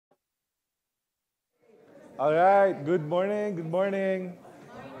All right, good morning, good morning.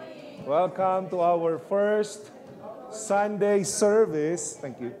 Welcome to our first Sunday service,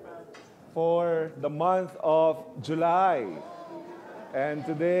 thank you, for the month of July. And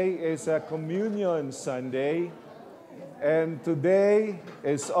today is a communion Sunday. And today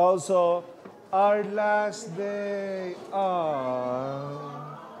is also our last day.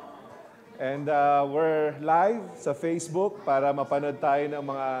 And we're live sa Facebook para mapanood tayo ng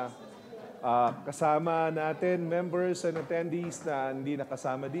mga kasama natin, members and attendees na hindi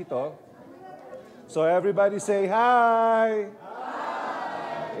nakasama dito. So everybody say hi!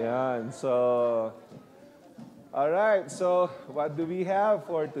 Yan, so... Alright, so what do we have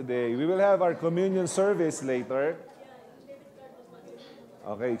for today? We will have our communion service later.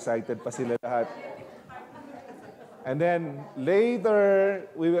 Okay, excited pa sila lahat. And then later,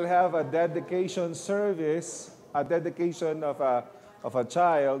 we will have a dedication service, a dedication of a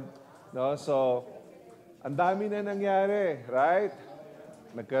child. No? So, ang dami na nangyari, right?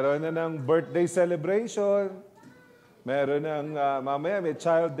 Nagkaroon na ng birthday celebration, meron ng mamaya may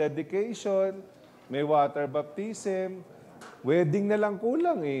child dedication, may water baptism, wedding na lang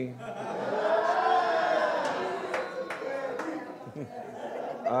kulang eh.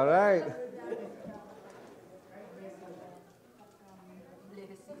 All right.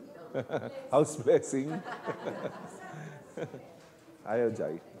 House blessing. Ayaw,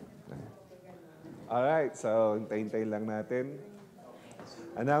 Jai. Alright, so hintay-hintay lang natin.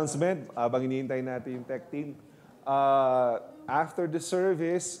 Announcement, habang hinihintay natin yung tech team. After the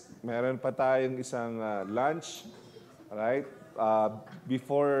service, meron pa tayong isang lunch. Alright?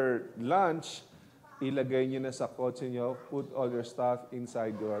 Before lunch, ilagay nyo na sa kotse nyo, put all your stuff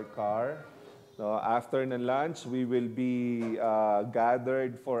inside your car. So after ng lunch, we will be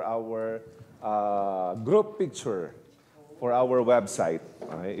gathered for our group picture for our website.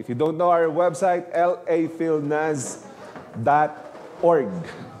 Okay? If you don't know our website, LAFILNAZ.org.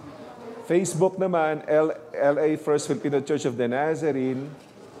 Facebook naman, LA First Filipino Church of the Nazarene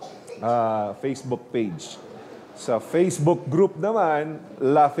Facebook page. Sa Facebook group naman,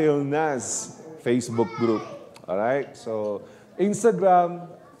 LAFILNAZ Facebook group. Alright? So, Instagram,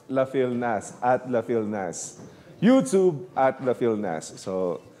 LAFILNAZ, @LAFILNAZ. YouTube, @LAFILNAZ.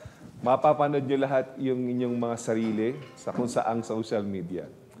 So, mapapanood nyo lahat yung inyong mga sarili sa kung saang social media.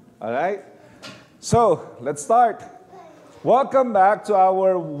 Alright? So, let's start. Welcome back to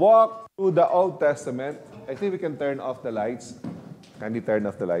our walk through the Old Testament. I think we can turn off the lights. Can you turn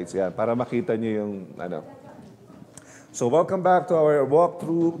off the lights? Yeah, para makita nyo yung ano. So, welcome back to our walk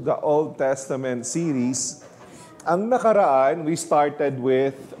through the Old Testament series. Ang nakaraan, we started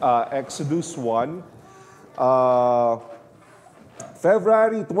with Exodus 1.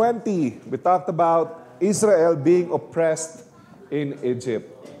 February 20, we talked about Israel being oppressed in Egypt.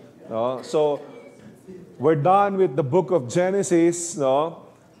 No? So, we're done with the book of Genesis. No?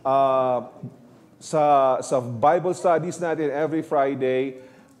 Sa Bible studies natin every Friday,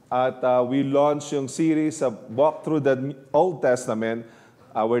 at we launch yung series of Walk Through the Old Testament.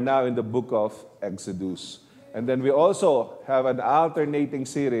 We're now in the book of Exodus. And then we also have an alternating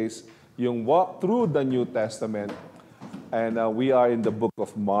series, yung Walk Through the New Testament. And we are in the book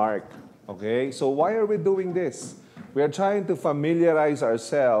of Mark. Okay? So why are we doing this? We are trying to familiarize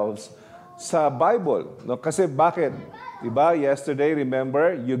ourselves sa Bible. No? Kasi bakit? Diba? Yesterday,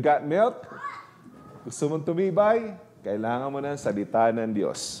 remember, you got milk? Gusto mong tumibay? Kailangan mo ng salita ng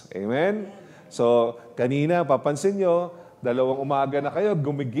Diyos. Amen? So, kanina, papansin nyo, 2 umaga na kayo,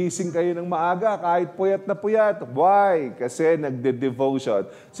 gumigising kayo ng maaga, kahit puyat na puyat. Why? Kasi nagde-devotion.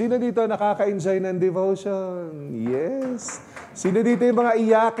 Sino dito nakaka-enjoy ng devotion? Yes. Sino dito yung mga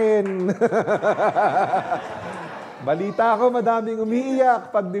iyakin? Balita ko, madaming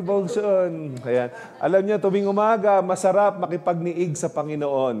umiiyak pag devotion. Kaya, alam niyo, tuwing umaga, masarap makipagniig sa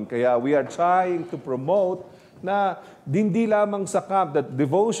Panginoon. Kaya we are trying to promote na hindi lamang sa camp, that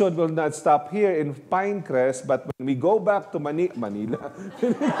devotion will not stop here in Pinecrest, but when we go back to Manila,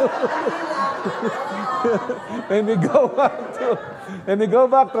 when we go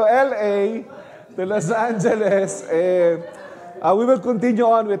back to LA, to Los Angeles, we will continue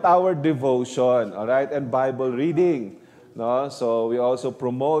on with our devotion, all right, and Bible reading. No? So we also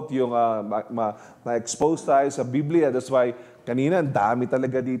promote yung ma-expose tayo sa Biblia. That's why kanina, ang dami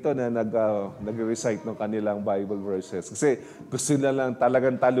talaga dito na nag-recite ng kanilang Bible verses. Kasi gusto nila lang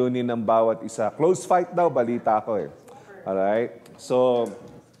talagang talunin ng bawat isa. Close fight daw, balita ko eh. Alright? So,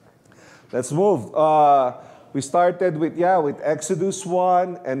 let's move. We started with Exodus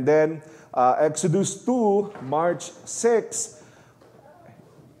 1, and then Exodus 2, March 6,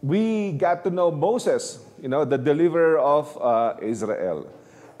 we got to know Moses, the deliverer of Israel.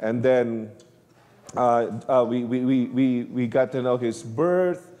 And then, we got to know his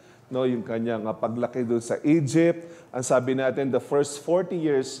birth, no, yung kanyang paglaki doon sa Egypt. Ang sabi natin, the first 40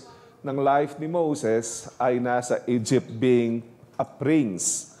 years ng life ni Moses ay nasa Egypt being a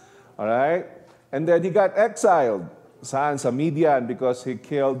prince. Alright? And then he got exiled. Saan? Sa Midian because he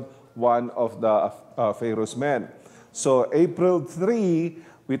killed one of the Pharaoh's men. So April 3,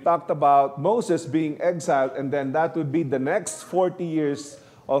 we talked about Moses being exiled, and then that would be the next 40 years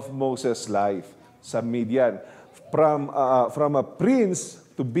of Moses' life sa Midian. From a prince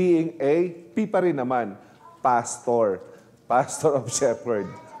to being a pipa rin naman, pastor of shepherd.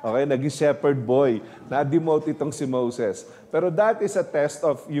 Okay, naging shepherd boy. Na-demote itong si Moses. Pero that is a test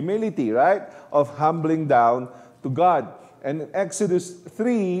of humility, right? Of humbling down to God. And in Exodus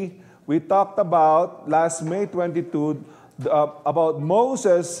 3, we talked about, last May 22, about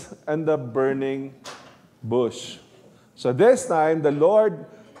Moses and the burning bush. So this time, the Lord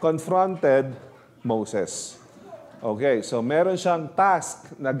confronted Moses. Okay, so meron siyang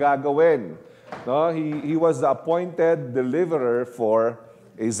task na gagawin. No? He was the appointed deliverer for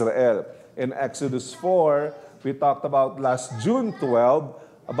Israel. In Exodus 4, we talked about last June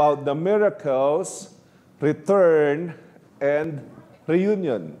 12 about the miracles, return, and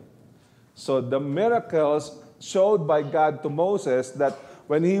reunion. So the miracles showed by God to Moses that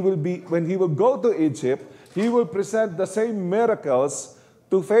when he will go to Egypt, he will present the same miracles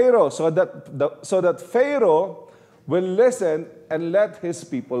to Pharaoh so that Pharaoh will listen and let his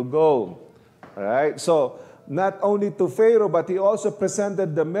people go. All right? So not only to Pharaoh, but he also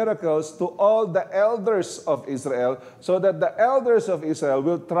presented the miracles to all the elders of Israel so that the elders of Israel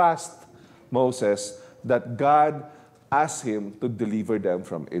will trust Moses that God asked him to deliver them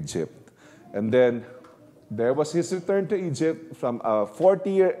from Egypt. And then there was his return to Egypt from a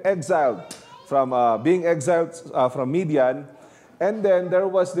 40-year exile, from being exiled from Midian. And then there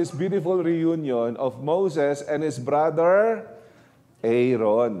was this beautiful reunion of Moses and his brother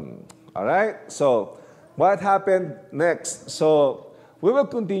Aaron. All right? So what happened next? So we will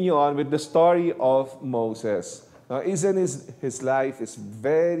continue on with the story of Moses. Now, isn't his life is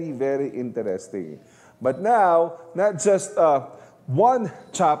very, very interesting. But now, not just one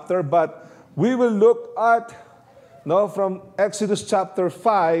chapter, but we will look at from Exodus chapter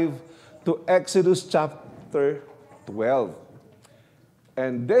 5 to Exodus chapter 12.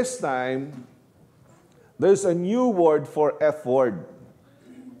 And this time, there's a new word for F word.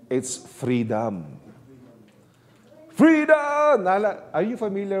 It's freedom. Freedom! Are you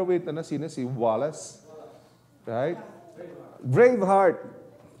familiar with si Wallace? Right? Braveheart.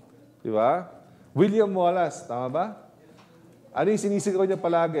 Di ba? William Wallace. Tama ba? Ano yung sinisigaw niya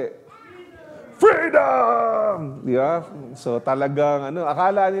palagi? Freedom! Di ba? So talagang,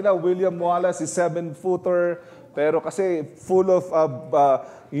 akala nila William Wallace is 7-footer, pero kasi full of,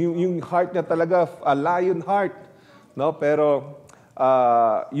 yung heart niya talaga, a lion heart. No? Pero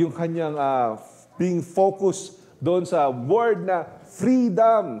yung kanyang being focused doon sa word na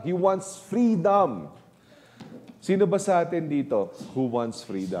freedom. He wants freedom. Sino ba sa atin dito who wants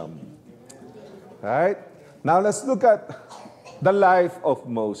freedom? Right? Now let's look at the life of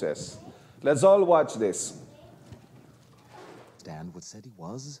Moses. Let's all watch this. Stand what said he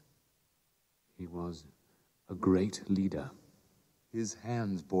was? He was a great leader. His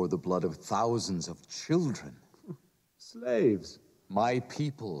hands bore the blood of thousands of children. Slaves. My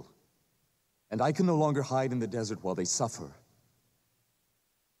people. And I can no longer hide in the desert while they suffer.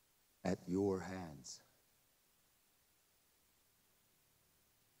 At your hands.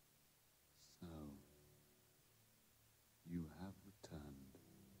 So, you have returned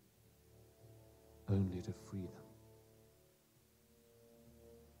only to free them.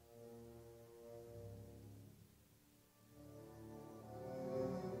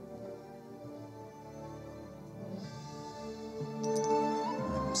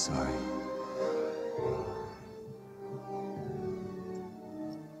 I'm sorry.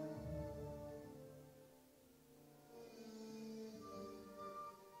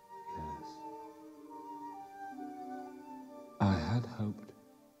 Yes. I had hoped.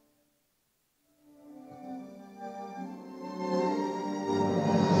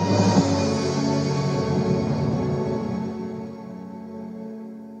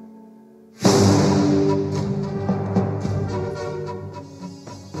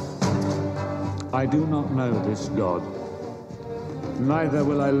 I do not know this God. Neither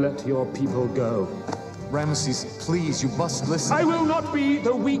will I let your people go. Ramesses, please, you must listen. I will not be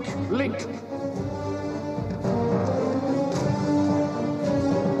the weak link.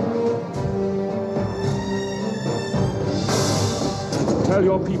 Tell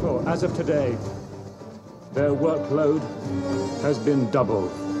your people, as of today, their workload has been doubled.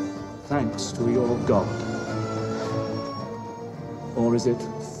 thanks to your God? Or is it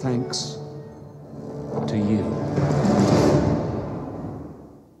thanks to you?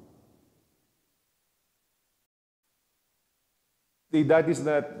 That is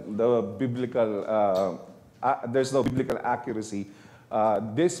not the biblical, there's no biblical accuracy.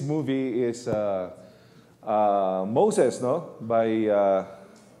 This movie is Moses, no? By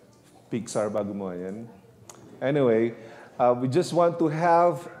Pixar, bago mo yan. Anyway, we just want to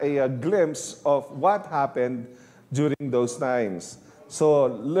have a glimpse of what happened during those times. So,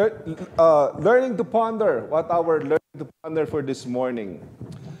 learning to ponder, what our learning to ponder for this morning.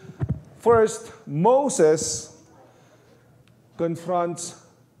 First, Moses confronts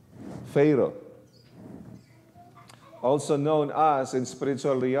Pharaoh, also known as in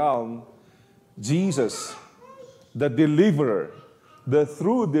spiritual realm, Jesus, the deliverer, the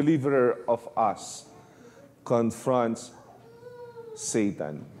true deliverer of us, confronts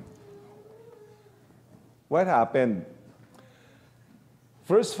Satan. What happened?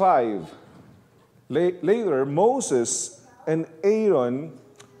 Verse 5, later Moses and Aaron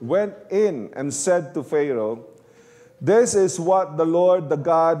went in and said to Pharaoh, "This is what the Lord, the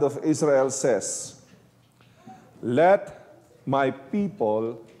God of Israel says. Let my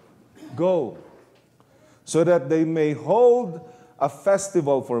people go, so that they may hold a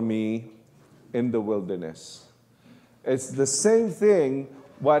festival for me in the wilderness." It's the same thing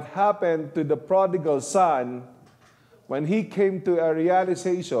what happened to the prodigal son when he came to a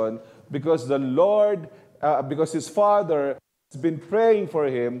realization because the Lord, because his father has been praying for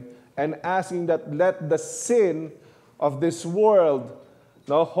him and asking that let the sin of this world,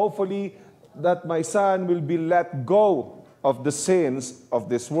 now hopefully that my son will be let go of the sins of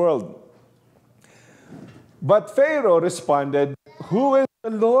this world. But Pharaoh responded, "Who is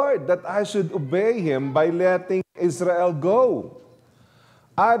the Lord that I should obey him by letting Israel go?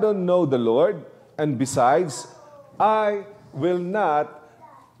 I don't know the Lord, and besides, I will not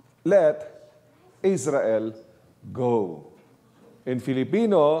let Israel go." In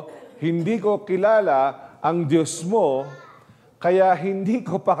Filipino, hindi ko kilala ang Diyos mo, kaya hindi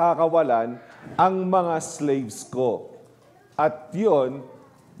ko pakakawalan ang mga slaves ko. At yun,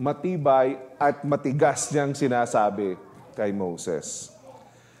 matibay at matigas niyang sinasabi kay Moses.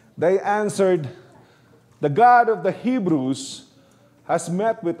 They answered, "The God of the Hebrews has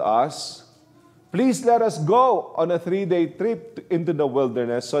met with us. Please let us go on a 3-day trip into the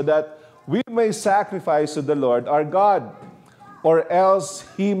wilderness so that we may sacrifice to the Lord our God, or else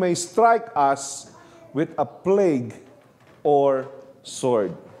He may strike us with a plague or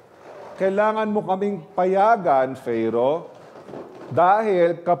sword." Kailangan mo kaming payagan, Pharaoh,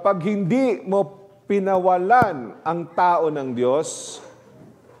 dahil kapag hindi mo pinawalan ang tao ng Diyos,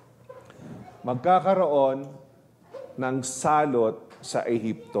 magkakaroon ng salot sa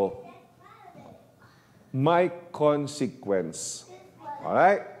Ehipto. May consequence.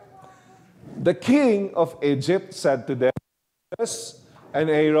 Alright? The king of Egypt said to them, Moses and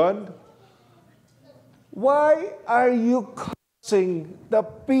Aaron, "Why are you causing the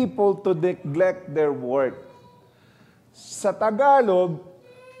people to neglect their work?" Sa Tagalog,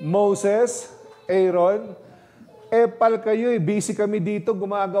 Moses, Aaron, epal kayo busy kami dito,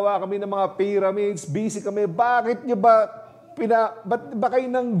 gumagawa kami ng mga pyramids, busy kami, bakit nyo ba, ba't ba kayo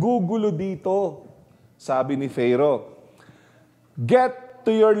nang gugulo dito? Sabi ni Pharaoh, "Get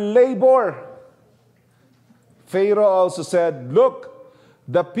to your labor." Pharaoh also said, "Look,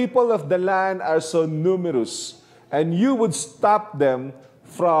 the people of the land are so numerous, and you would stop them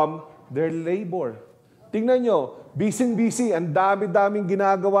from their labor." Tingnan nyo, busy-busy, ang dami-daming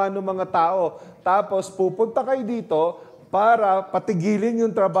ginagawa ng mga tao. Tapos pupunta kayo dito para patigilin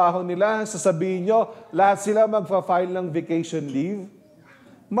yung trabaho nila. Sasabihin nyo, lahat sila magpa-file ng vacation leave.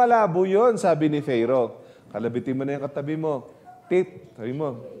 Malabo yun, sabi ni Pharaoh. Kalabitin mo na yung katabi mo. Tip, sabi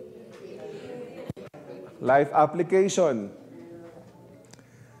mo. Life application.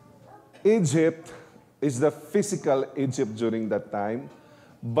 Egypt is the physical Egypt during that time,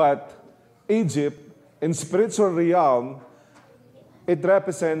 but Egypt, in spiritual realm, it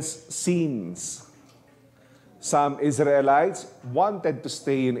represents sins. Some Israelites wanted to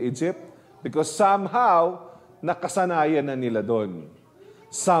stay in Egypt because somehow nakasanayan na nila doon.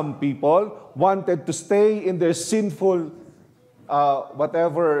 Some people wanted to stay in their sinful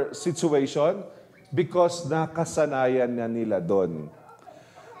whatever situation because nakasanayan na nila doon.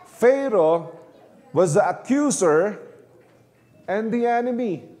 Pharaoh was the accuser and the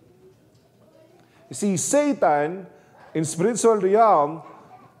enemy. You see, Satan, in spiritual realm,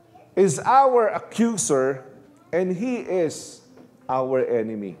 is our accuser and he is our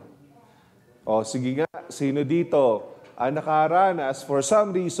enemy. O, sige nga, sino dito ang nakaranas, for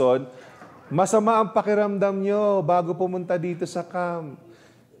some reason, masama ang pakiramdam nyo bago pumunta dito sa camp?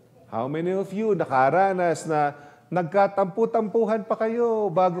 How many of you nakaranas na nagkatampu-tampuhan pa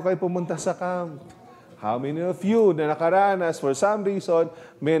kayo bago kayo pumunta sa camp? How many of you na nakaranas, for some reason,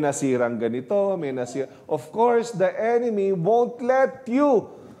 may nasirang ganito, may nasirang... Of course, the enemy won't let you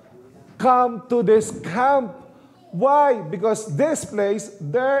come to this camp. Why? Because this place,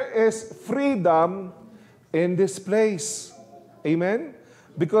 there is freedom in this place. Amen?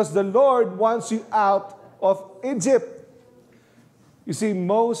 Because the Lord wants you out of Egypt. You see,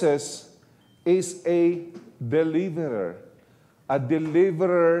 Moses is a deliverer. A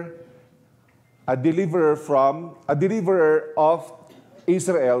deliverer of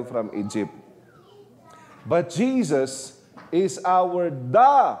Israel from Egypt. But Jesus is the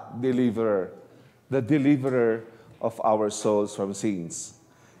deliverer of our souls from sins.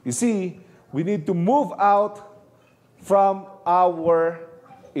 You see, we need to move out from our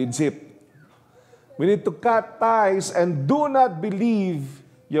Egypt. We need to cut ties and do not believe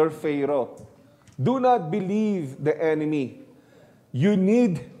your Pharaoh. Do not believe the enemy. You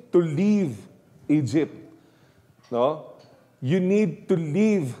need to leave Egypt. No? You need to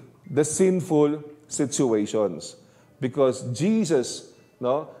leave the sinful situations. Because Jesus,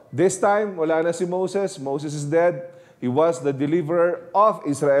 no? This time, wala na si Moses. Moses is dead. He was the deliverer of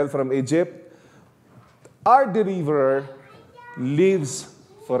Israel from Egypt. Our deliverer lives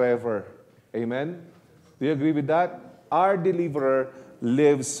forever. Amen? Do you agree with that? Our deliverer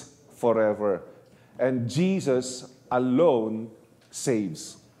lives forever. And Jesus alone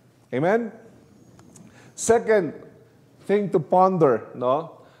saves. Amen? Second thing to ponder,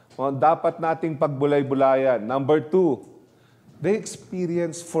 no? Dapat nating pagbulay-bulayan. Number 2, they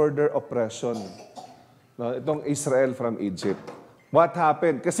experience further oppression. No? Itong Israel from Egypt. What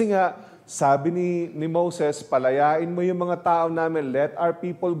happened? Kasi nga, sabi ni Moses, palayain mo yung mga tao namin, let our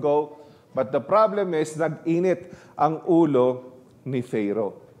people go. But the problem is, nag-init ang ulo ni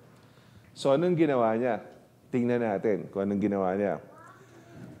Pharaoh. So, anong ginawa niya? Tingnan natin kung anong ginawa niya.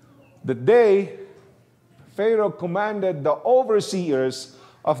 The day Pharaoh commanded the overseers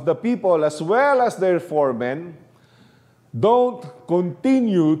of the people as well as their foremen, don't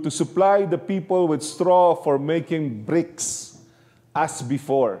continue to supply the people with straw for making bricks as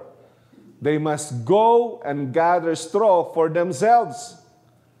before. They must go and gather straw for themselves,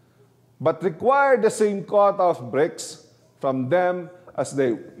 but require the same quota of bricks from them as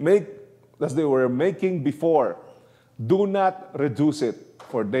they were making before. Do not reduce it,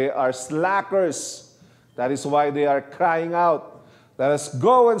 for they are slackers. That is why they are crying out, let us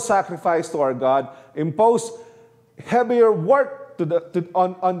go and sacrifice to our God, impose heavier work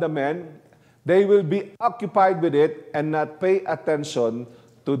on the men. They will be occupied with it and not pay attention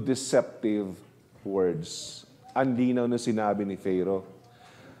to deceptive words. Ang linaw na sinabi ni Pharaoh.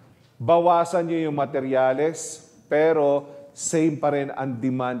 Bawasan niyo yung materyales, pero same pa rin ang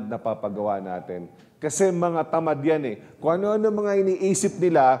demand na papagawa natin. Kasi mga tamad yan eh. Kung ano-ano mga iniisip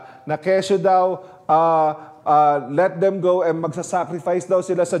nila na kesyo daw, let them go and magsasacrifice daw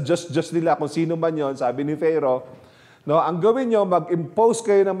sila sa just nila kung sino man yon, sabi ni Pharaoh. No, ang gawin nyo, mag-impose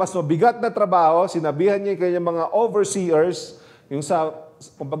kayo ng mas mabigat na trabaho, sinabihan niya kayo ng mga overseers, yung sa,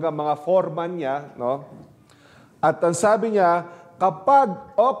 kumbaga, mga foreman niya, no? At ang sabi niya,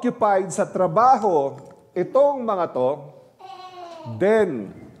 kapag occupied sa trabaho itong mga to,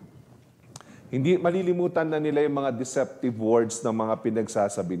 then, hindi malilimutan na nila yung mga deceptive words ng mga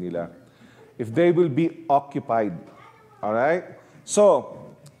pinagsasabi nila. If they will be occupied. Alright? So,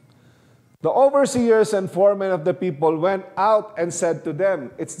 the overseers and foremen of the people went out and said to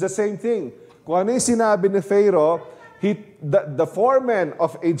them, it's the same thing. Kung ano yung sinabi ni Pharaoh, the foreman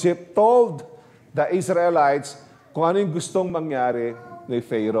of Egypt told the Israelites kung ano yung gustong mangyari ni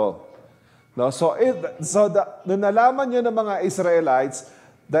Pharaoh. No? So nung nalaman nyo ng mga Israelites,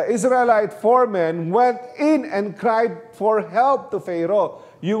 the Israelite foremen went in and cried for help to Pharaoh.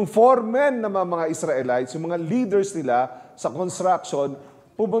 Yung foremen ng mga Israelites, yung mga leaders nila sa construction,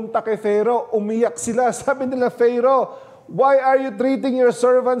 pumunta kay Pharaoh, umiyak sila. Sabi nila, Pharaoh, why are you treating your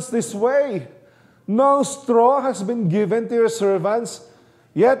servants this way? No straw has been given to your servants,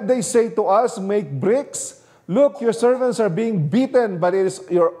 yet they say to us, make bricks. Look, your servants are being beaten, but it is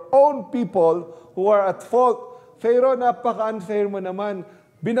your own people who are at fault. Pharaoh, napaka-unfair mo naman.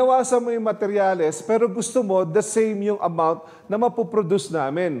 Binawasan mo yung materyales, pero gusto mo the same yung amount na mapuproduce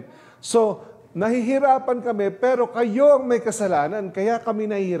namin. So, nahihirapan kami, pero kayo ang may kasalanan, kaya kami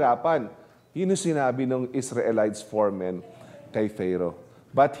nahihirapan. Yun yung sinabi ng Israelites foremen kay Pharaoh.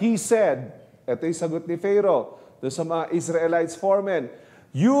 But he said, ito yung sagot ni Pharaoh, doon sa mga Israelites foremen,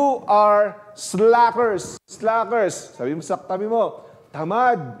 You are slackers. Slackers. Sabi mo sa tabi mo,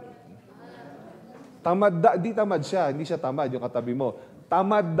 tamad. Di tamad siya. Hindi siya tamad, yung katabi mo.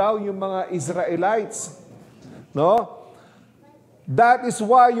 Tamad daw yung mga Israelites. No? That is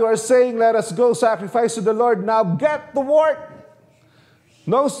why you are saying, let us go sacrifice to the Lord. Now get to work.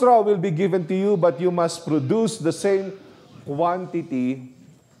 No straw will be given to you, but you must produce the same quantity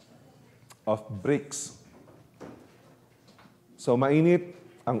of bricks. So mainit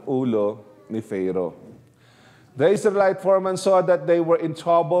ang ulo ni Pharaoh. The Israelite foreman saw that they were in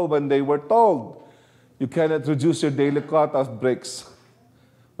trouble when they were told, you cannot reduce your daily quota of bricks.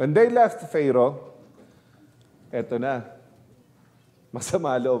 When they left Pharaoh, eto na,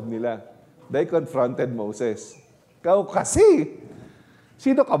 masama loob nila. They confronted Moses. Kau kasi,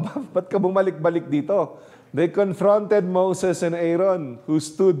 sino ka ba? Ba't ka bumalik-balik dito? They confronted Moses and Aaron, who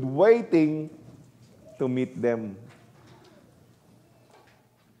stood waiting to meet them.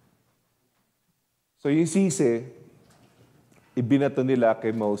 So yung sisi, ibinato nila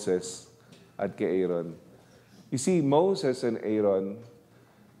kay Moses at kay Aaron. You see, Moses and Aaron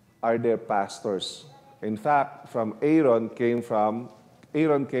are their pastors. In fact, Moses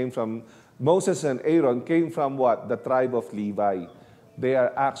and Aaron came from what? The tribe of Levi. They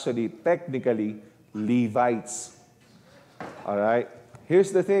are actually, technically, Levites. All right?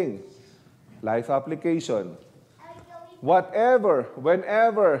 Here's the thing. Life application. Whenever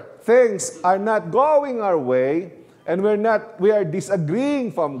things are not going our way, and we are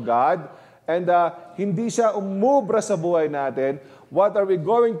disagreeing from God, and hindi siya umubra sa buhay natin, what are we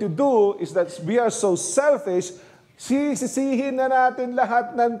going to do is that we are so selfish, sisisihin na natin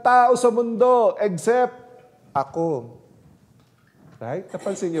lahat ng tao sa mundo except ako. Right?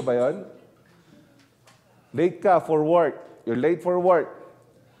 Napansin niyo ba yun? Late ka for work. You're late for work.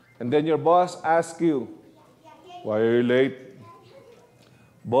 And then your boss asks you, why are you late?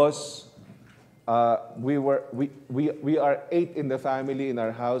 Boss, we are 8 in the family in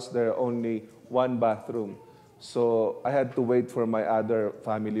our house. There are only 1 bathroom. So I had to wait for my other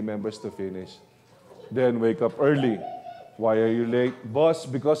family members to finish. Then wake up early. Why are you late? Boss,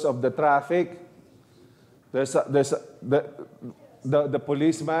 because of the traffic. The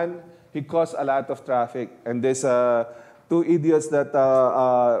policeman, he caused a lot of traffic. And there's 2 idiots that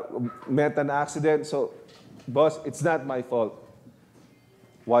met an accident. So, boss, it's not my fault.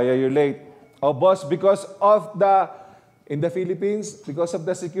 Why are you late? Oh, boss, because of in the Philippines, because of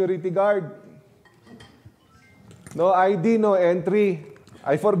the security guard. No ID, no entry.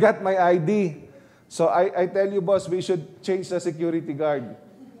 I forgot my ID. So I tell you, boss, we should change the security guard.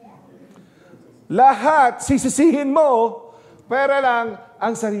 Lahat sisisihin mo, pero lang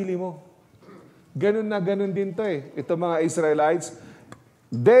ang sarili mo. Ganun na ganun din to eh. Ito mga Israelites,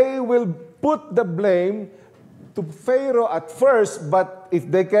 they will put the blame to Pharaoh at first, but if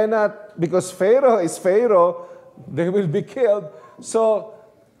they cannot, because Pharaoh is Pharaoh, they will be killed. So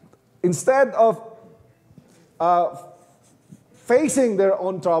instead of facing their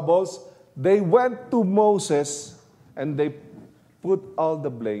own troubles, they went to Moses and they put all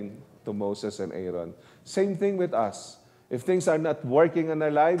the blame to Moses and Aaron. Same thing with us. If things are not working in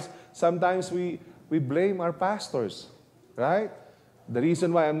our lives, sometimes we blame our pastors, right? The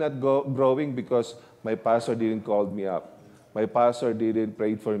reason why I'm not growing because my pastor didn't call me up. My pastor didn't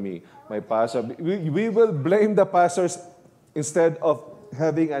pray for me. My pastor, we will blame the pastors instead of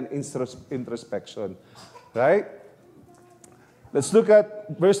having an introspection. Right? Let's look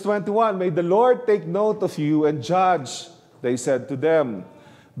at verse 21. May the Lord take note of you and judge, they said to them,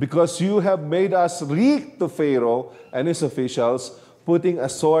 because you have made us reek to Pharaoh and his officials, putting a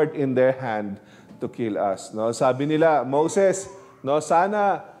sword in their hand to kill us. No, sabi nila, Moses, no,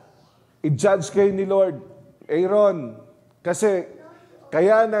 sana i-judge kayo ni Lord Aaron. Kasi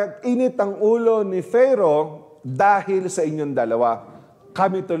kaya nag-init ang ulo ni Pharaoh dahil sa inyong dalawa.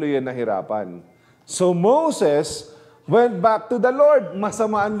 Kami tuloy ang nahirapan. So Moses went back to the Lord.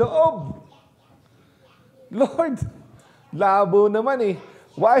 Masama ang loob. Lord, labo naman eh.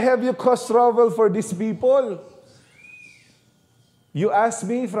 Why have you caused trouble for these people? You asked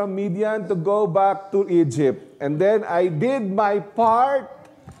me from Midian to go back to Egypt. And then I did my part,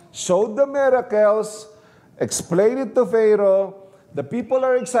 showed the miracles, explained it to Pharaoh. The people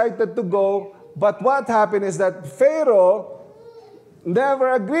are excited to go. But what happened is that Pharaoh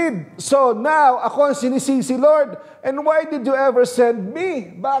never agreed. So now, ako ang sinisisi, Lord. And why did you ever send me?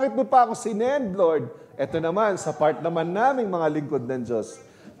 Bakit mo pa ako sinend, Lord? Ito naman, sa part naman naming mga lingkod ng Diyos.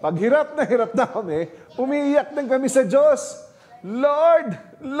 Pag hirap na kami, umiiyak din kami sa Diyos. Lord,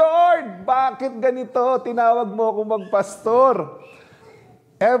 bakit ganito? Tinawag mo ako magpastor.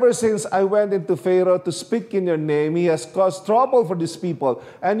 Ever since I went into Pharaoh to speak in your name, he has caused trouble for these people.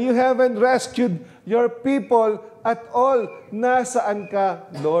 And you haven't rescued your people at all. Nasaan ka,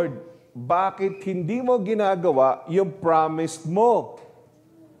 Lord? Bakit hindi mo ginagawa yung promise mo?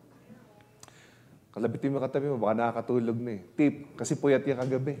 Kalabitin mo katabi mo, baka nakakatulog na eh. Tip, kasi puyat yan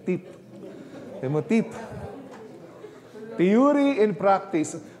kagabi. Tip. Sabi mo, tip. Theory and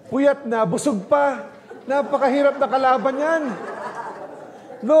practice. Puyat na, busog pa. Napakahirap na kalaban yan.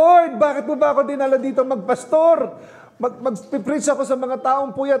 Lord, bakit mo ba ako dinala dito magpastor? Mag-preach ako sa mga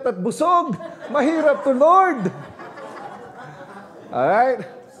taong puyat at busog. Mahirap to, Lord. Alright?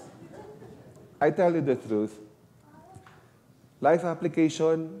 I tell you the truth. Life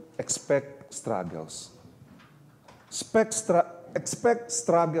application, expect struggles. Expect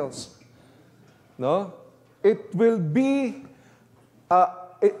struggles. No? It will be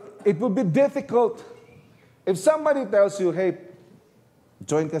difficult. If somebody tells you, hey,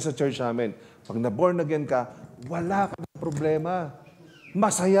 join ka sa church namin. Pag na-born again ka, wala kang problema.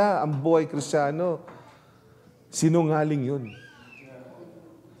 Masaya ang buhay Kristiyano. Sinungaling yun.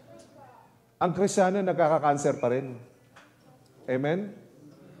 Ang Kristiyano nagkaka-cancer pa rin. Amen?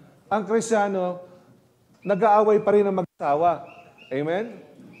 Ang Kristiyano, nag-aaway pa rin ang mag-asawa. Amen?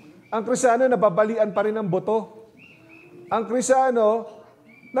 Ang Kristiyano, nababalian pa rin ang buto. Ang Kristiyano,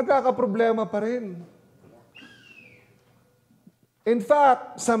 nagkakaproblema pa rin. In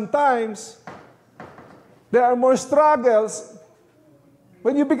fact, sometimes, there are more struggles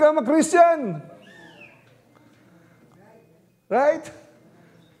when you become a Christian. Right?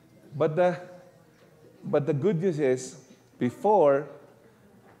 But the good news is, before,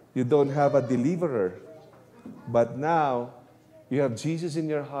 you don't have a deliverer. But now, you have Jesus in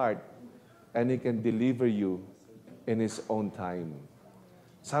your heart, and He can deliver you in His own time.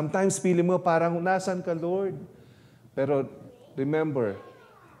 Sometimes, pili mo parang, nasan ka, Lord? Pero, remember,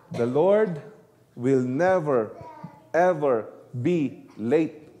 the Lord will never, ever be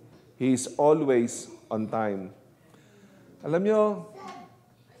late. He is always on time. Alam nyo,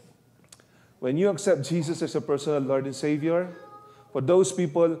 when you accept Jesus as a personal Lord and Savior, for those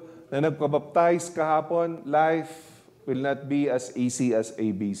people na nagpabaptize kahapon, life will not be as easy as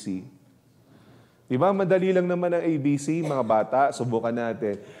ABC. Di ba? Madali lang naman ang ABC, mga bata. Subukan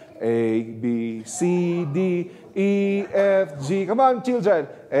natin. A, B, C, D, E, F, G. Come on, children.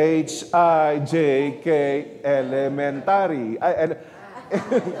 H, I, J, K, elementary.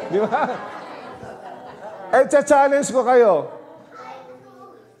 Di ba? Challenge ko kayo.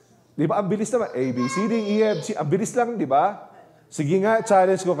 Di ba? Ang bilis naman. A, B, C, D, E, F, G. Ang bilis lang, di ba? Sige nga,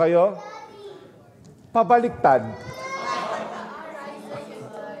 challenge ko kayo. Pabaliktad.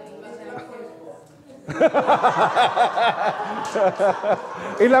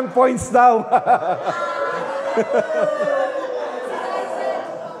 Ilang points daw?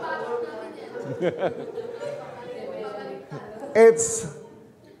 It's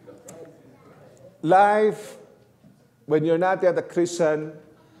life when you're not yet a Christian.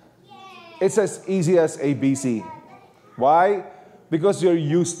 It's as easy as ABC. Why? Because you're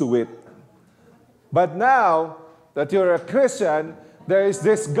used to it. But now that you're a Christian, there is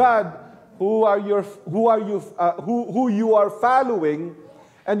this God who you are following,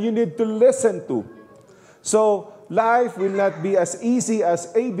 and you need to listen to. So life will not be as easy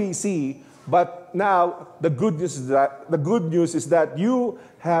as ABC, but now the good news is that you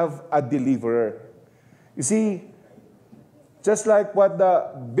have a deliverer. You see, just like what the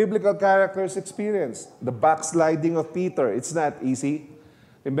biblical characters experienced, the backsliding of Peter, it's not easy.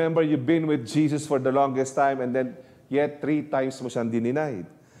 Remember, you've been with Jesus for the longest time, and then yet 3 times mo siyang denied.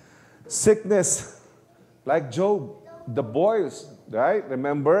 Sickness, like Job, the boils, right?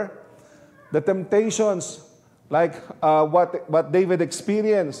 Remember? The temptations, like what David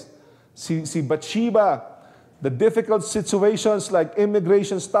experienced, si Bathsheba, the difficult situations like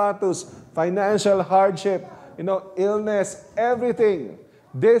immigration status, financial hardship, illness, everything.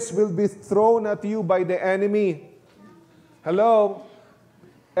 This will be thrown at you by the enemy. Hello?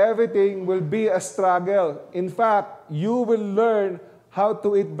 Everything will be a struggle. In fact, you will learn how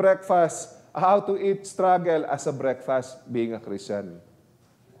to eat breakfast, how to eat struggle as a breakfast being a Christian.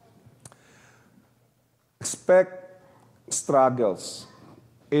 Expect struggles.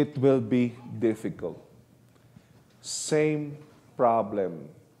 It will be difficult. Same problem,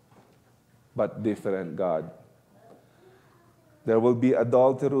 but different God. There will be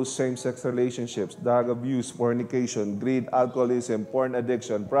adulterous same-sex relationships, drug abuse, fornication, greed, alcoholism, porn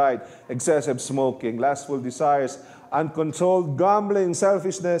addiction, pride, excessive smoking, lustful desires, uncontrolled gambling,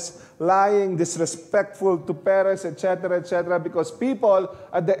 selfishness, lying, disrespectful to parents, etc., etc., because people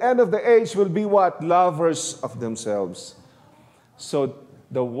at the end of the age will be what? Lovers of themselves. So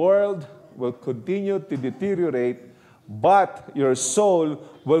the world will continue to deteriorate, but your soul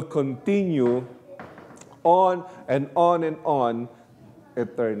will continue on and on and on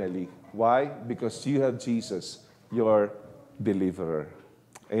eternally. Why? Because you have Jesus, your deliverer.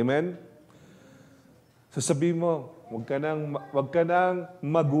 Amen? So sabihin mo, wag ka nang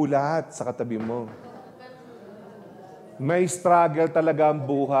magulat sa katabi mo. May struggle talaga ang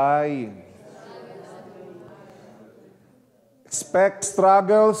buhay. Expect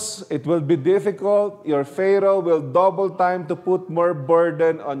struggles. It will be difficult. Your Pharaoh will double time to put more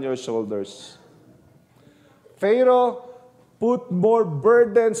burden on your shoulders. Pharaoh put more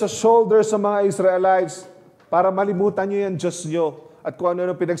burden sa shoulders sa mga Israelites para malimutan nyo yan Diyos nyo at kung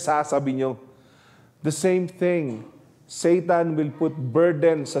ano pinagsasabi nyo. The same thing, Satan will put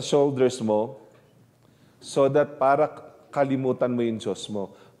burden sa shoulders mo so that para kalimutan mo yung Diyos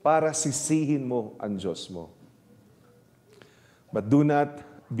mo, para sisihin mo ang Diyos mo. But do not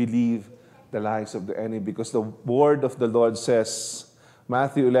believe the lies of the enemy because the word of the Lord says,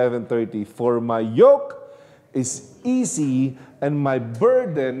 Matthew 11:30, "For my yoke is easy and my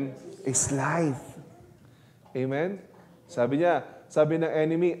burden is light." Amen? Sabi ng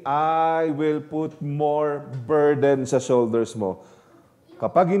enemy, I will put more burden sa shoulders mo.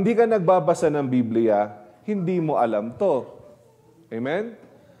 Kapag hindi ka nagbabasa ng Biblia, hindi mo alam to. Amen?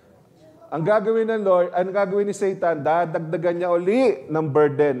 Ang gagawin ng Lord, ang gagawin ni Satan, dadagdagan niya uli ng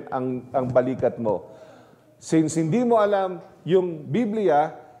burden ang balikat mo. Since hindi mo alam yung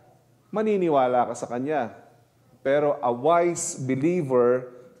Biblia, maniniwala ka sa kanya. Pero a wise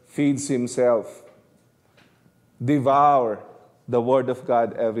believer feeds himself. Devour the Word of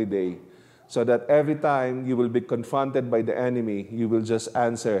God every day. So that every time you will be confronted by the enemy, you will just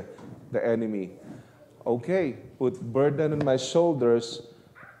answer the enemy. Okay, put burden on my shoulders,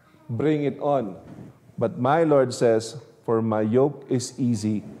 bring it on. But my Lord says, for my yoke is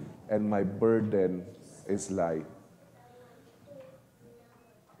easy and my burden is light.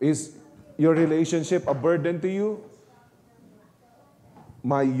 Is your relationship a burden to you?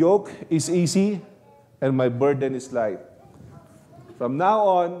 My yoke is easy and my burden is light. From now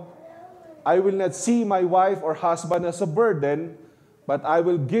on, I will not see my wife or husband as a burden, but I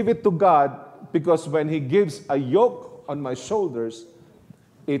will give it to God because when He gives a yoke on my shoulders,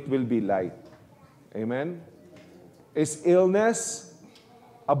 it will be light. Amen? Is illness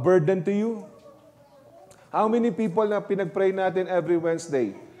a burden to you? How many people na pinag-pray natin every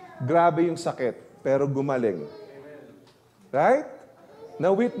Wednesday, grabe yung sakit, pero gumaling? Right?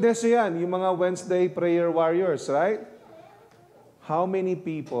 Na-witness yan, yung mga Wednesday prayer warriors, right? How many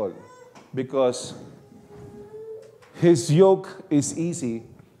people? Because His yoke is easy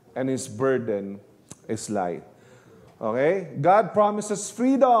and His burden is light. Okay? God promises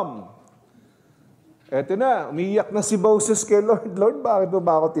freedom. Eto na, umiiyak na si Moses kay Lord. Lord, bakit mo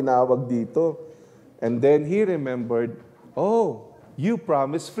ba ako tinawag dito? And then he remembered, oh, you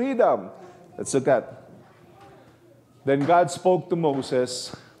promised freedom. Let's look at. Then God spoke to Moses,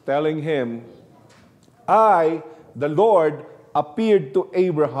 telling him, I, the Lord, appeared to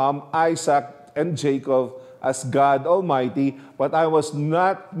Abraham, Isaac, and Jacob as God Almighty, but I was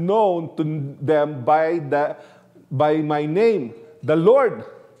not known to them by my name, the Lord.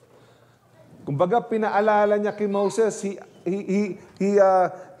 Kumbaga, pinaalala niya kay Moses, he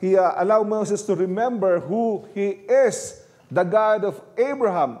allowed Moses to remember who he is, the God of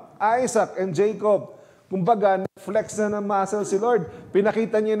Abraham, Isaac, and Jacob. Kumbaga, flex na ng muscle si Lord.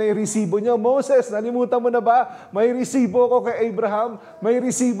 Pinakita niya na yung resibo niya. Moses, nalimutan mo na ba? May resibo ko kay Abraham, may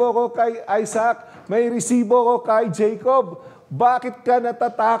resibo ko kay Isaac, may resibo ko kay Jacob. Bakit ka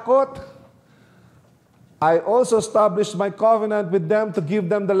natatakot? I also established my covenant with them to give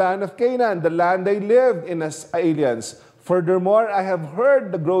them the land of Canaan, the land they lived in as aliens. Furthermore, I have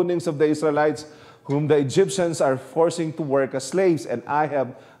heard the groanings of the Israelites, whom the Egyptians are forcing to work as slaves, and I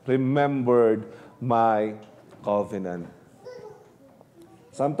have remembered my covenant.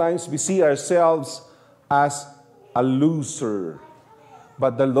 Sometimes we see ourselves as a loser,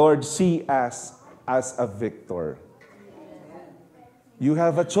 but the Lord sees us as a victor. You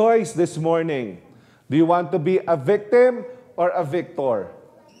have a choice this morning. Do you want to be a victim or a victor?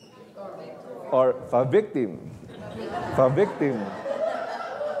 Or a victim? Fa-victim.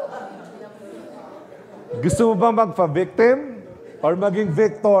 Gusto mo ba magfa-victim or maging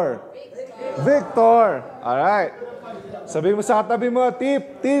victor? Victor. Alright. Sabi mo sa katabi mo,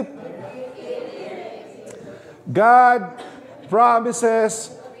 tip. God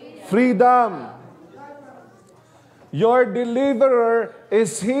promises freedom. Your deliverer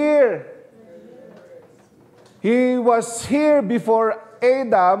is here. He was here before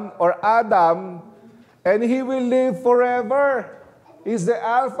Adam, and He will live forever. He's the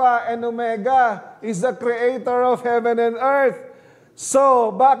Alpha and Omega. He's the creator of heaven and earth.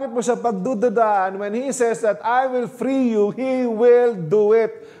 So, bakit mo siya pagdududaan when He says that I will free you, He will do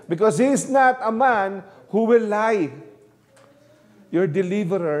it. Because He's not a man who will lie. Your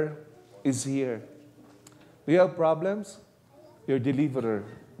deliverer is here. Do you have problems? Your deliverer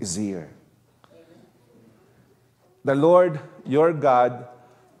is here. The Lord, your God,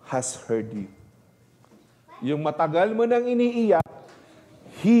 has heard you. Yung matagal mo nang iniiyak,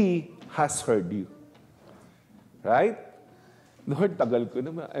 He has heard you. Right? Lord, tagal ko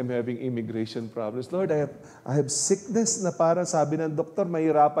naman. I'm having immigration problems. Lord, I have sickness na parang sabi ng doktor,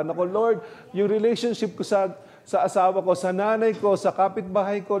 mahirapan ako. Lord, yung relationship ko sa asawa ko, sa nanay ko, sa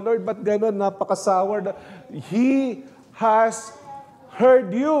kapitbahay ko, Lord, ba't ganun? Napaka-sour. He has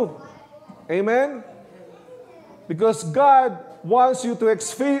heard you. Amen? Because God wants you to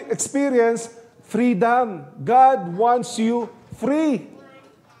experience freedom. God wants you free.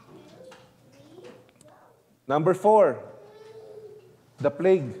 Number 4, the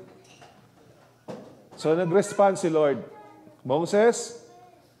plague. So nag-respond si Lord. Moses,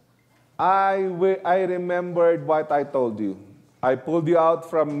 I remembered what I told you. I pulled you out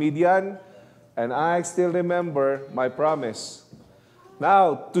from Midian, and I still remember my promise.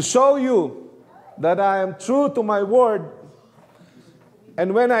 Now, to show you that I am true to my word,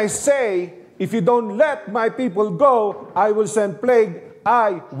 and when I say, if you don't let my people go, I will send plague.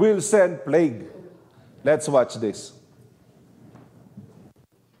 I will send plague. Let's watch this.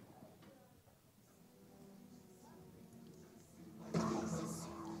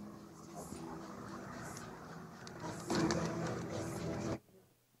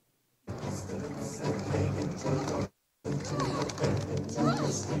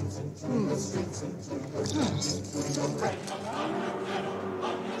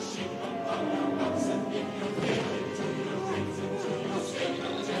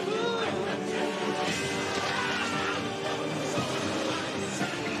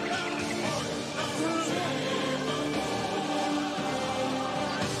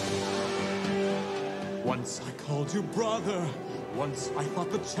 Once I called you brother, once I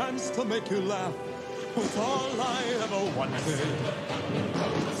thought the chance to make you laugh was all I ever wanted.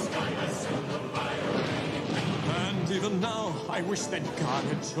 And even now, I wish that God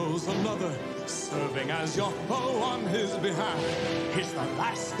had chose another. Serving as your foe on His behalf is the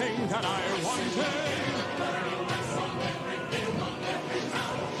last thing that I wanted.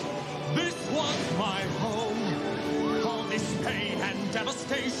 This was my home. All this pain and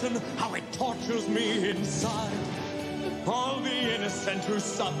devastation, how it tortures me inside. All the innocent who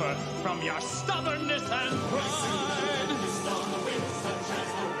suffer from your stubbornness and pride.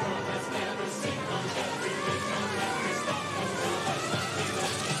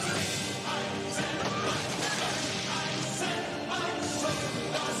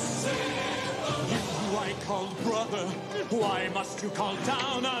 You who I called brother, why must you call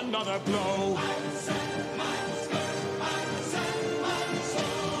down another blow?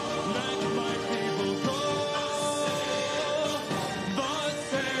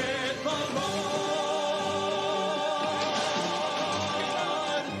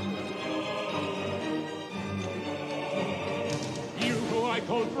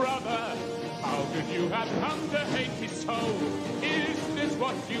 Brother, how could you have come to hate me so? Is this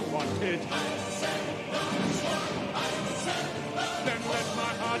what you wanted? Then let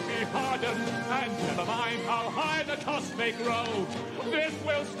my heart be hardened, and never mind how high the cost may grow. This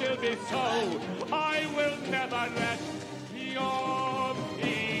will still be so. I will never let your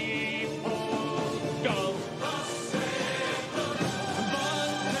people go.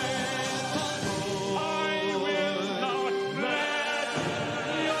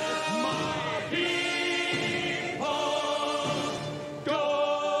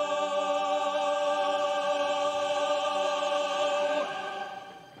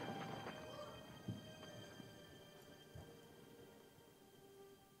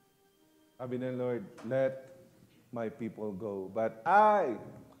 Sabi ng Lord, let my people go. But I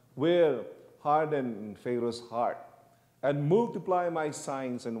will harden Pharaoh's heart and multiply my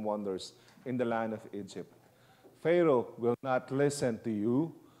signs and wonders in the land of Egypt. Pharaoh will not listen to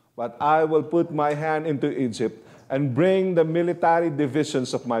you, but I will put my hand into Egypt and bring the military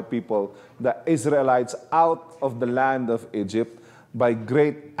divisions of my people, the Israelites, out of the land of Egypt by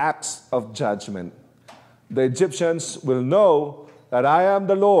great acts of judgment. The Egyptians will know that I am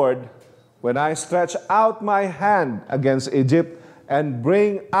the Lord when I stretch out my hand against Egypt and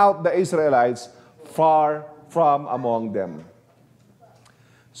bring out the Israelites far from among them.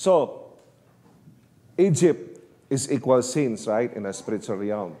 So, Egypt is equal sins, right, in a spiritual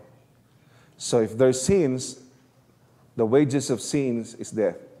realm. So if there's sins, The wages of sins is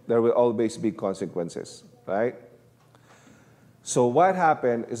death. There will always be consequences, right? So what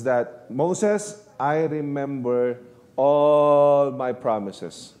happened is that Moses, I remember all my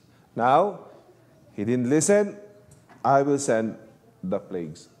promises. Now, he didn't listen. I will send the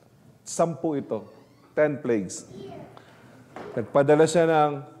plagues. 10 ito. 10 plagues. Nagpadala siya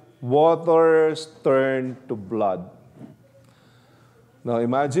ng waters turn to blood. Now,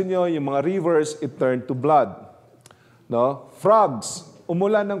 imagine nyo, yung mga rivers, it turned to blood. No? Frogs,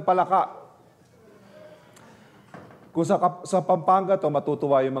 umulan ng palaka. Kung sa Pampanga to,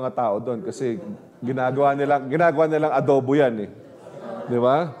 matutuwa yung mga tao doon kasi ginagawa nilang adobo yan eh. Di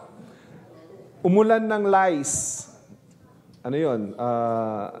ba? Umulan ng lice. Ano yun?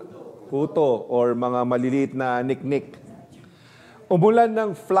 Puto or mga maliliit na niknik. Umulan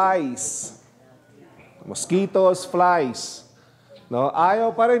ng flies. Mosquitoes, flies. No?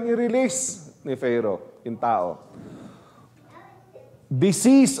 Ayaw pa rin i-release ni Pharaoh, yung tao.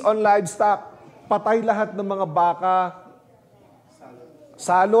 Disease on livestock. Patay lahat ng mga baka.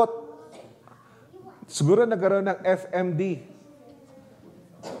 Salot. Siguro nagkaroon ng FMD.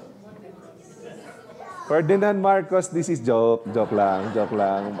 Ferdinand Marcos, this is joke. Joke lang.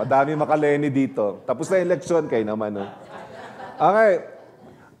 Madami makaleni dito. Tapos na eleksyon kayo naman. No? Okay.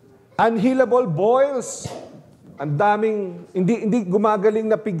 Unhealable boils. Ang daming, hindi gumagaling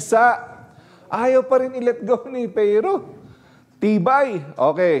na pigsa. Ayaw pa rin i-let go ni Pharaoh. Tibay.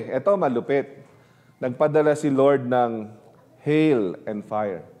 Okay, eto malupit. Nagpadala si Lord ng hail and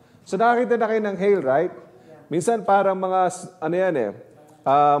fire. So nakakita na kayo ng hail, right? Minsan parang mga, ano yan eh,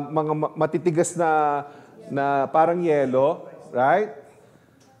 mga matitigas na parang yelo, right?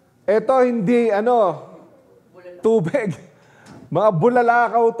 Ito hindi, tubig. Mga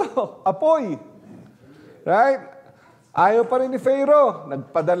bulalakaw to. Apoy. Right? Ayaw pa rin ni Pharaoh.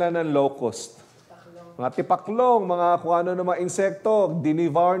 Nagpadala ng locust. Mga tipaklong, mga kung ano na mga insekto,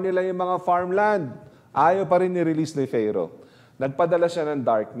 dinivour nila yung mga farmland. Ayaw pa rin ni-release ni Pharaoh. Nagpadala siya ng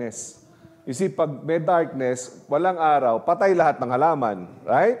darkness. You see, pag may darkness, walang araw, patay lahat ng halaman.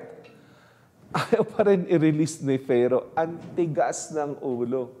 Right? Ayaw pa rin i-release ni Pharaoh. Ang tigas ng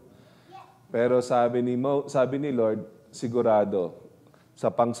ulo. Pero sabi ni Lord, sigurado,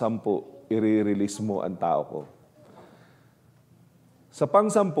 sa pang-10, i-release mo ang tao ko. Sa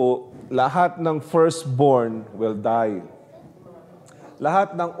pang-10, lahat ng firstborn will die.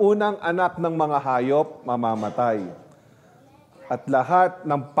 Lahat ng unang anak ng mga hayop, mamamatay. At lahat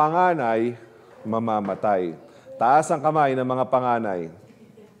ng panganay, mamamatay. Taas ang kamay ng mga panganay.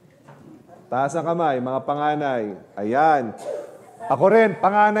 Taas ang kamay, mga panganay. Ayan. Ako rin,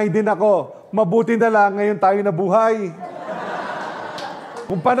 panganay din ako. Mabuti na lang ngayon tayo nabuhay.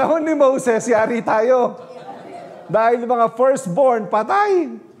 Kung panahon ni Moses, yari tayo. Dahil mga firstborn,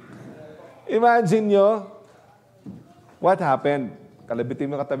 patay. Imagine nyo, what happened? Kalabitin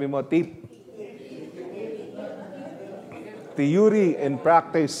mo katabi mo, tip. Theory and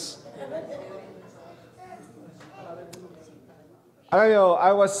practice. Alam nyo,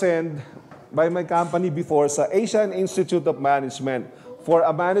 I was sent by my company before sa Asian Institute of Management for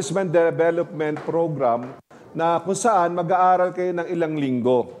a management development program na kung saan mag-aaral kayo ng ilang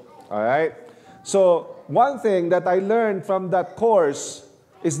linggo. Alright? So, one thing that I learned from that course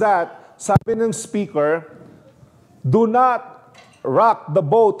is that, sabi ng speaker, do not rock the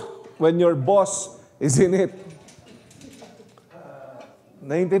boat when your boss is in it.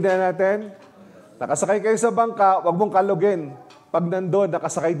 Naintindihan natin? Nakasakay kayo sa bangka, huwag mong kalugin. Pag nandun,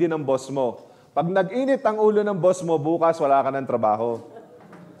 nakasakay din ang boss mo. Pag nag-init ang ulo ng boss mo, bukas wala ka ng trabaho.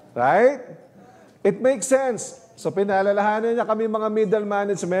 Right? It makes sense. So pinalalahanan niya kami mga middle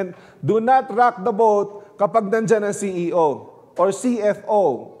management, do not rock the boat kapag nandyan ang CEO or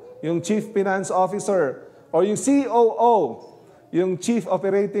CFO, yung Chief Finance Officer, or yung COO, yung Chief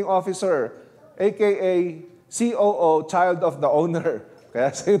Operating Officer, aka COO, Child of the Owner.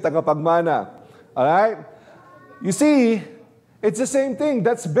 Kaya siya yung tagapagmana. Alright? You see, it's the same thing.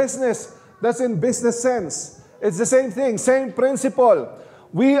 That's business. That's in business sense. It's the same thing, same principle.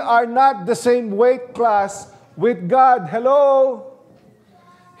 We are not the same weight class with God. Hello?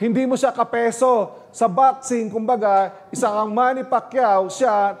 Hindi mo siya kapeso. Sa boxing, kumbaga, isa kang Manny Pacquiao,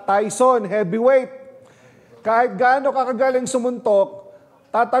 siya, Tyson, heavyweight. Kahit gaano ka kagaling sumuntok,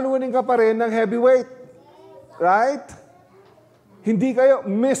 tatalunin ka pa rin ng heavyweight. Right? Hindi kayo,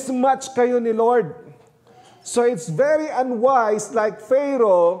 mismatch kayo ni Lord. So it's very unwise like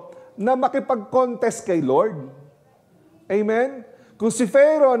Pharaoh na makipag-contest kay Lord. Amen? Kung si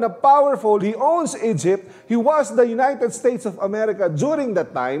Pharaoh na powerful, he owns Egypt, he was the United States of America during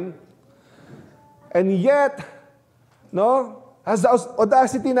that time, and yet, has the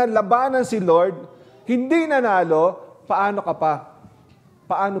audacity na labanan si Lord, hindi nanalo, paano ka pa?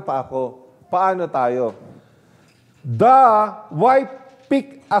 Paano pa ako? Paano tayo? Why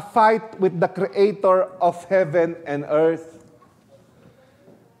pick a fight with the Creator of heaven and earth?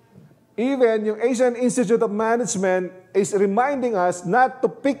 Even yung Asian Institute of Management is reminding us not to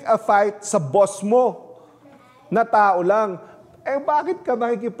pick a fight sa boss mo na tao lang. Eh bakit ka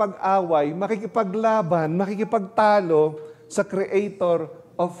makikipag-away, makikipaglaban, makikipagtalo sa Creator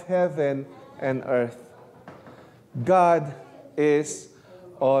of heaven and earth? God is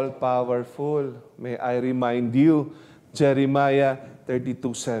all-powerful. May I remind you, Jeremiah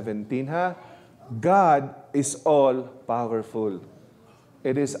 32:17, ha? God is all-powerful.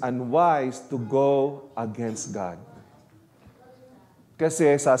 It is unwise to go against God.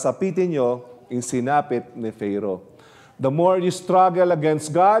 Kasi sasapitin nyo yung sinapit ni Pharaoh. The more you struggle against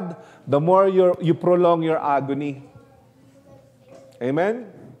God, the more you prolong your agony. Amen?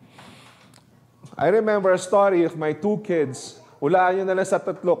 I remember a story of my 2 kids. Hulaan nyo na lang sa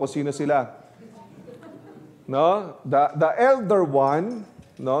 3 kung sino sila. No? The elder one,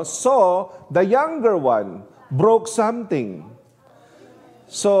 no, saw the younger one broke something.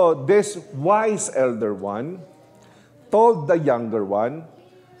 So this wise elder one told the younger one,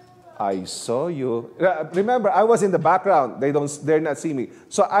 I saw you. Remember, I was in the background. They're not see me.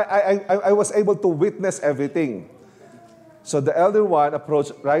 So I was able to witness everything. So the elder one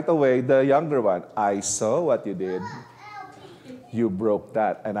approached right away the younger one. I saw what you did. You broke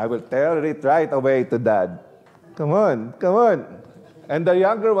that. And I will tell it right away to Dad. Come on, come on. And the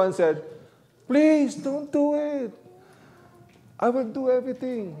younger one said, please don't do it. I will do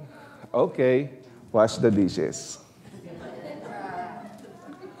everything. Okay, wash the dishes.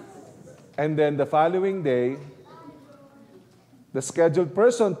 And then the following day, the scheduled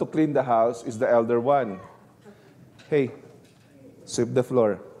person to clean the house is the elder one. Hey, sweep the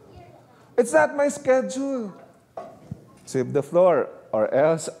floor. It's not my schedule. Sweep the floor, or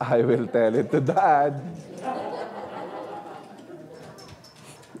else I will tell it to Dad.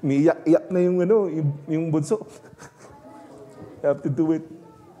 Niyak-iyak na yung bunso. You have to do it.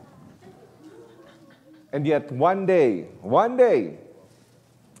 And yet, one day,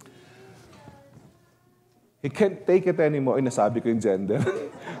 he can't take it anymore. Nasabi ko yung gender.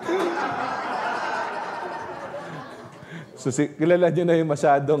 So, kilala niyo na yung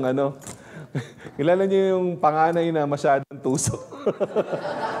masyadong, kilala niyo yung panganay na masyadong tuso.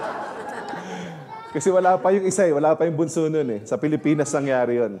 Kasi wala pa yung isa wala pa yung bunso nun Sa Pilipinas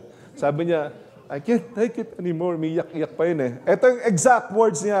nangyari yun. Sabi niya, I can't take it anymore. Miyak-iyak pa yun Ito yung exact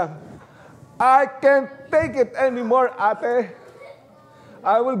words niya. I can't take it anymore, ate.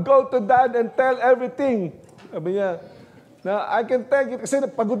 I will go to Dad and tell everything. Sabi niya, na I can take it kasi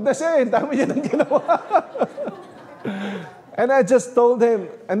pagod na siya Dami niya nang ginawa. And I just told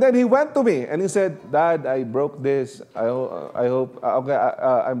him. And then he went to me and he said, Dad, I broke this. I hope, okay,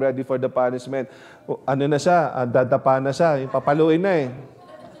 I'm ready for the punishment. Ano na siya? Dadapa na siya. Papaluin na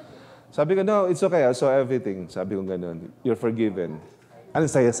Sabi ko, no, it's okay. I saw everything. Sabi ko ganun. You're forgiven. Ang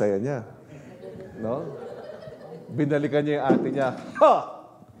saya-saya niya. No? Binalikan niya yung ate niya. Ha!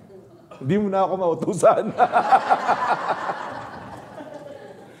 Hindi mo na ako mautusan.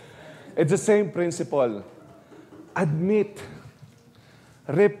 It's the same principle. Admit,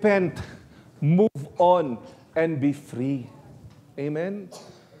 repent, move on, and be free. Amen?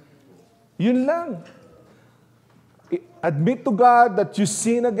 Yun lang. Admit to God that you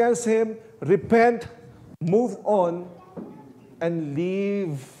sin against Him, repent, move on, and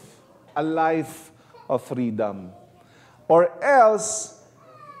live a life of freedom. Or else,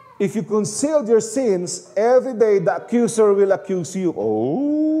 if you conceal your sins, every day the accuser will accuse you.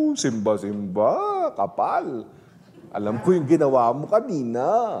 Oh, simba, kapal. Alam ko yung ginawa mo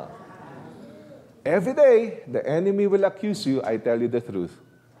kanina. Every day, the enemy will accuse you. I tell you the truth.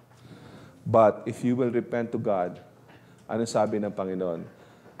 But if you will repent to God, ano sabi ng Panginoon?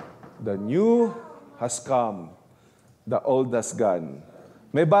 The new has come, the old has gone.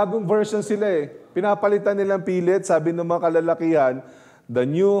 May bagong version sila Pinapalitan nilang pilit, sabi ng mga kalalakihan, the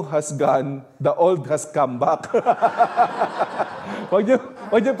new has gone, the old has come back. Huwag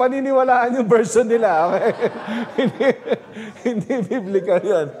niyo paniniwalaan yung version nila. Okay? hindi biblical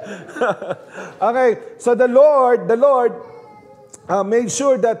yan. Okay, so the Lord made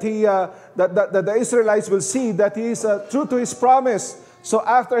sure that that the Israelites will see that He is true to His promise. So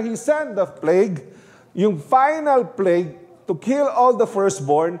after He sent the plague, yung final plague to kill all the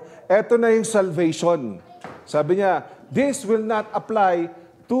firstborn, eto na yung salvation. Sabi niya, this will not apply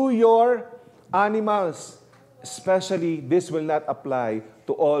to your animals. Especially, this will not apply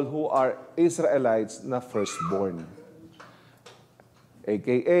to all who are Israelites na firstborn.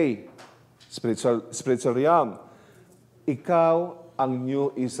 AKA, spiritual realm. ikaw ang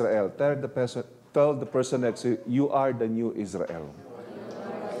new Israel. Tell the person next to you, you are the new Israel.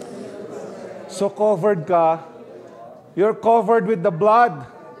 So covered ka. You're covered with the blood.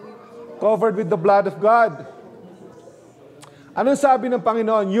 Covered with the blood of God. Anong sabi ng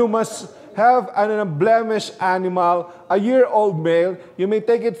Panginoon? You must have an unblemished animal, a year-old male. You may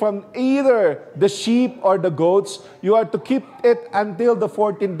take it from either the sheep or the goats. You are to keep it until the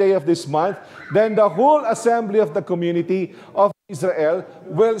 14th day of this month. Then the whole assembly of the community of Israel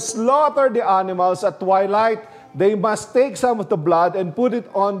will slaughter the animals at twilight. They must take some of the blood and put it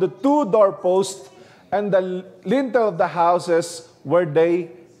on the 2 doorposts and the lintel of the houses where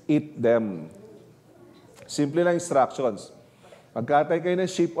they eat them. Simple lang instructions. Pagkatay kayo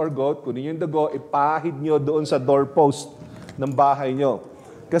ng sheep or goat, kunin yung dugo, ipahid nyo doon sa doorpost ng bahay nyo.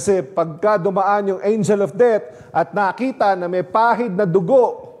 Kasi pagka dumaan yung angel of death at nakita na may pahid na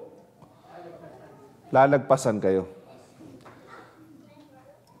dugo, lalagpasan kayo.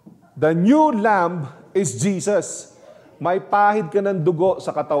 The new lamb is Jesus. May pahid ka ng dugo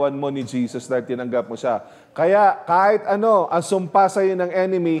sa katawan mo ni Jesus dahil tinanggap mo siya. Kaya kahit ano, ang sumpa sa'yo ng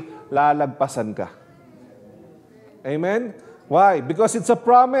enemy, lalagpasan ka. Amen? Why? Because it's a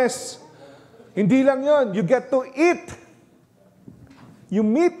promise. Hindi lang yon. You get to eat. You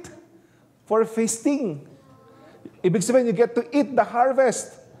meet for feasting. Ibig sabihin, you get to eat the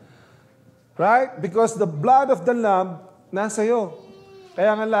harvest. Right? Because the blood of the Lamb nasa iyo.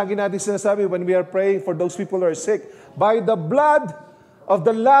 Kaya nga lagi natin sinasabi when we are praying for those people who are sick, by the blood of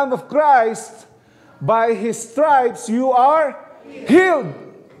the Lamb of Christ, by His stripes, you are healed.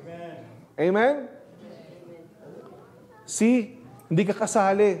 Amen? See, hindi ka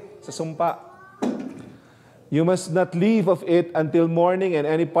kasali sa sumpa. You must not leave of it until morning and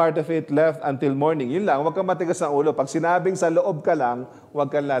any part of it left until morning. Yun lang, huwag kang matigas ng ulo. Pag sinabing sa loob ka lang, huwag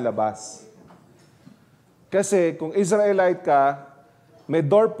kang lalabas. Kasi kung Israelite ka, may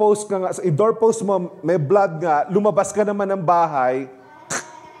doorpost ka nga, doorpost mo, may blood nga, lumabas ka naman ng bahay,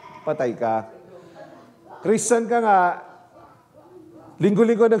 patay ka. Christian ka nga,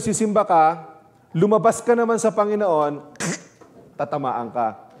 linggo-linggo nagsisimba ka, lumabas ka naman sa Panginoon, tatamaan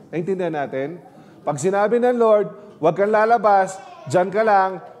ka. Naintindihan natin? Pag sinabi ng Lord, huwag kang lalabas, dyan ka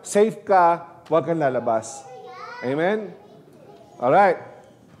lang, safe ka, huwag kang lalabas. Amen? Alright.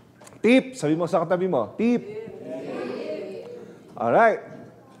 Tip. Sabi mo sa katabi mo. Tip. Alright.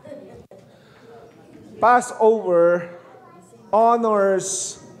 Passover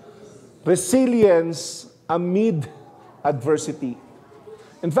honors resilience amid adversity.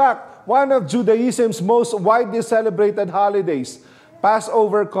 In fact, one of Judaism's most widely celebrated holidays,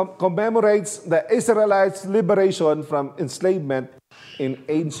 Passover commemorates the Israelites' liberation from enslavement in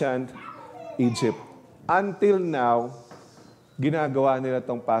ancient Egypt. Until now, ginagawa nila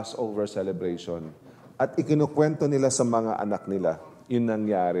itong Passover celebration. At ikinukwento nila sa mga anak nila, yun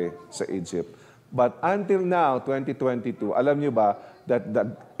nangyari sa Egypt. But until now, 2022, alam niyo ba that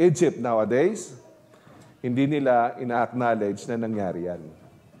the Egypt nowadays, hindi nila ina-acknowledge na nangyari yan.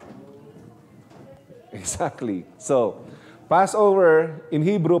 Exactly. So, Passover in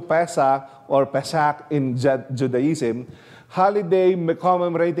Hebrew, Pesach, or Pesach in Judaism, holiday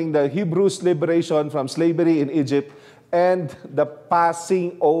commemorating the Hebrews' liberation from slavery in Egypt and the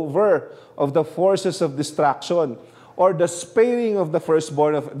passing over of the forces of destruction, or the sparing of the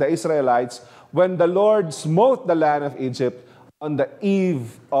firstborn of the Israelites when the Lord smote the land of Egypt on the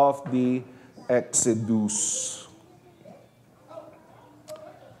eve of the Exodus.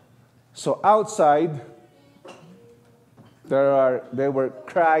 So outside, they were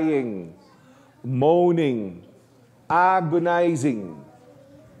crying, moaning, agonizing.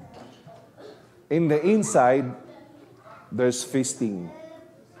 In the inside, there's feasting,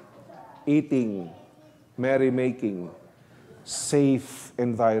 eating, merrymaking, safe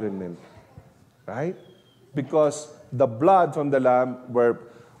environment. Right? Because the blood from the lamb were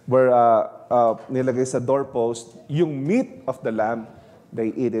nilagay sa doorpost, yung meat of the lamb, they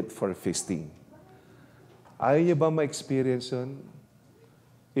eat it for feasting. Ayaw niyo ba ma-experience yun?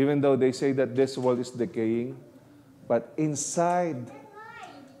 Even though they say that this world is decaying, but inside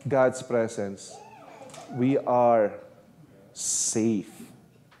God's presence, we are safe.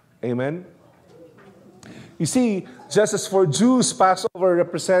 Amen? You see, just as for Jews, Passover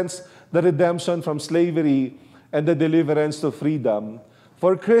represents the redemption from slavery and the deliverance to freedom,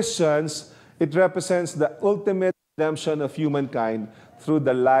 for Christians, it represents the ultimate redemption of humankind through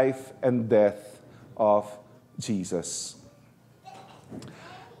the life and death of Jesus.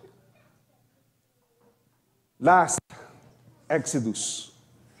 Last, Exodus.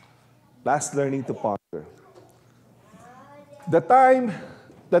 Last learning to ponder. The time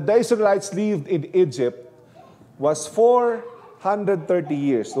that the Israelites lived in Egypt was 430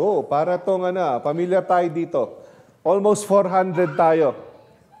 years. Oh, para tong familiar tayo dito. Almost 400 tayo.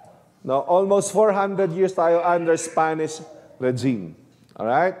 No, almost 400 years tayo under Spanish regime. All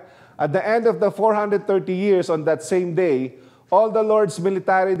right? At the end of the 430 years on that same day, all the Lord's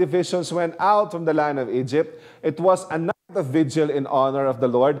military divisions went out from the land of Egypt. It was a night of vigil in honor of the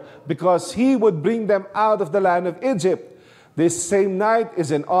Lord because He would bring them out of the land of Egypt. This same night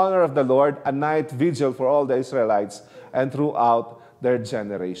is in honor of the Lord, a night vigil for all the Israelites and throughout their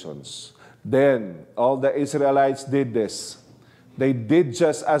generations. Then all the Israelites did this. They did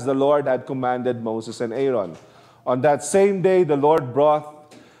just as the Lord had commanded Moses and Aaron. On that same day, the Lord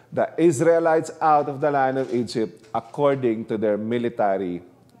brought the Israelites out of the land of Egypt according to their military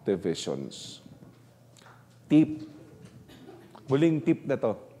divisions. Tip. Muling tip na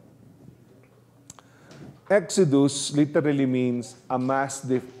to. Exodus literally means a mass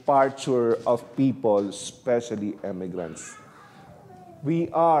departure of people, especially immigrants.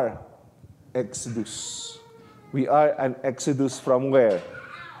 We are Exodus. We are an Exodus from where?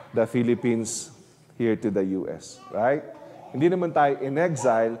 The Philippines here to the US, right? Hindi naman tayo in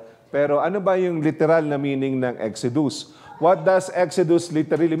exile, pero ano ba yung literal na meaning ng Exodus? What does Exodus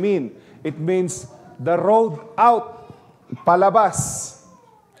literally mean? It means the road out, palabas.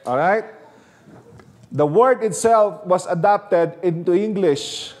 All right? The word itself was adapted into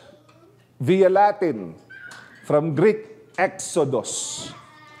English via Latin from Greek exodus,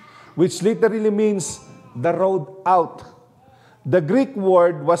 which literally means the road out. The Greek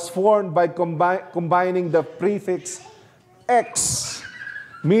word was formed by combining the prefix ex,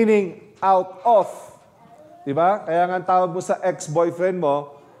 meaning out of. Diba? Kaya nga tawag mo sa ex-boyfriend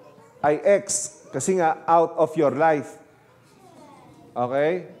mo ay ex, kasi nga out of your life.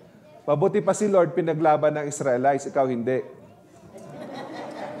 Okay? Mabuti pa si Lord pinaglaban ng Israelites, ikaw hindi.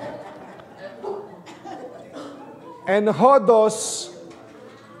 And hodos,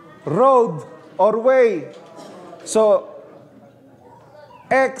 road or way. So,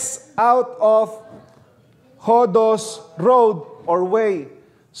 X out of hodos, road or way.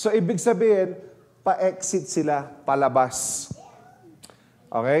 So, ibig sabihin, pa-exit sila, palabas.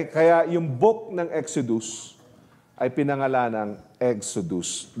 Okay? Kaya yung book ng Exodus ay pinangalan ng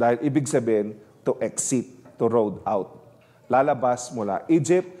Exodus. Dahil ibig sabihin, to exit, to road out. Lalabas mula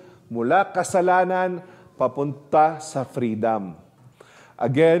Egypt, mula kasalanan, papunta sa freedom.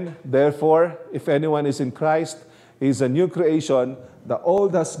 Again, therefore, if anyone is in Christ, he is a new creation. The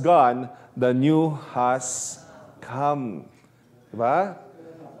old has gone, the new has come. Diba?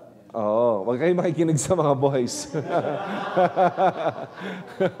 Oo, wag kayong makikinig sa mga boys.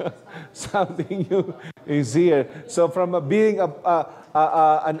 Something new is here. So from being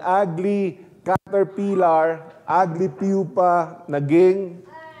an ugly caterpillar, ugly pupa, naging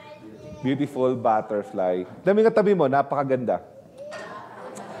beautiful butterfly. Dami nga tabi mo, napakaganda.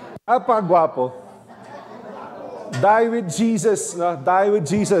 Napakagwapo. Die with Jesus. No? Die with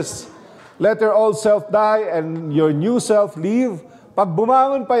Jesus. Let your old self die and your new self live. Pag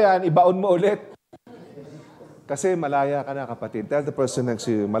bumangon pa yan, ibaon mo ulit. Kasi malaya ka na, kapatid. Tell the person next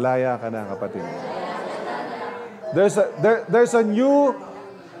to you, malaya ka na, kapatid. There's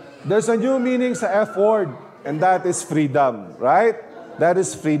a new meaning sa F word, and that is freedom, right? That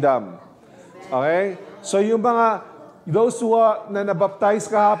is freedom. Okay? So yung those who na nabaptize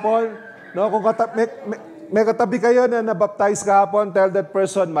kahapon, no, kung may katabi kayo na nabaptize kahapon, tell that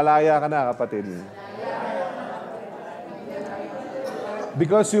person, malaya ka na, kapatid.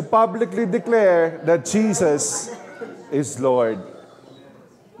 Because you publicly declare that Jesus is Lord.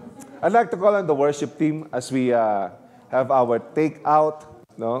 I'd like to call on the worship team as we have our takeout.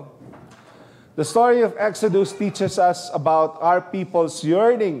 No? The story of Exodus teaches us about our people's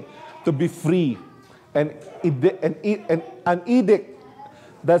yearning to be free and an edict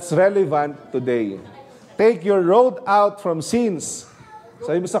that's relevant today. Take your road out from sins.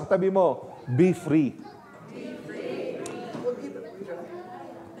 Sabi mo sa katabi mo, be free.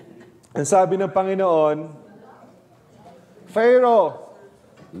 Ang sabi ng Panginoon, Pharaoh,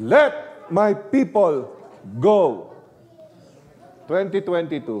 let my people go.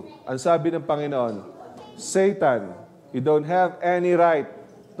 2022, ang sabi ng Panginoon, Satan, you don't have any right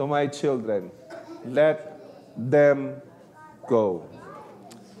to my children. Let them go.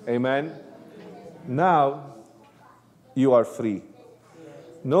 Amen? Now, you are free.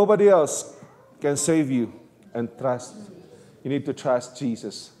 Nobody else can save you and trust. You need to trust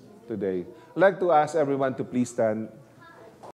Jesus today. I'd like to ask everyone to please stand.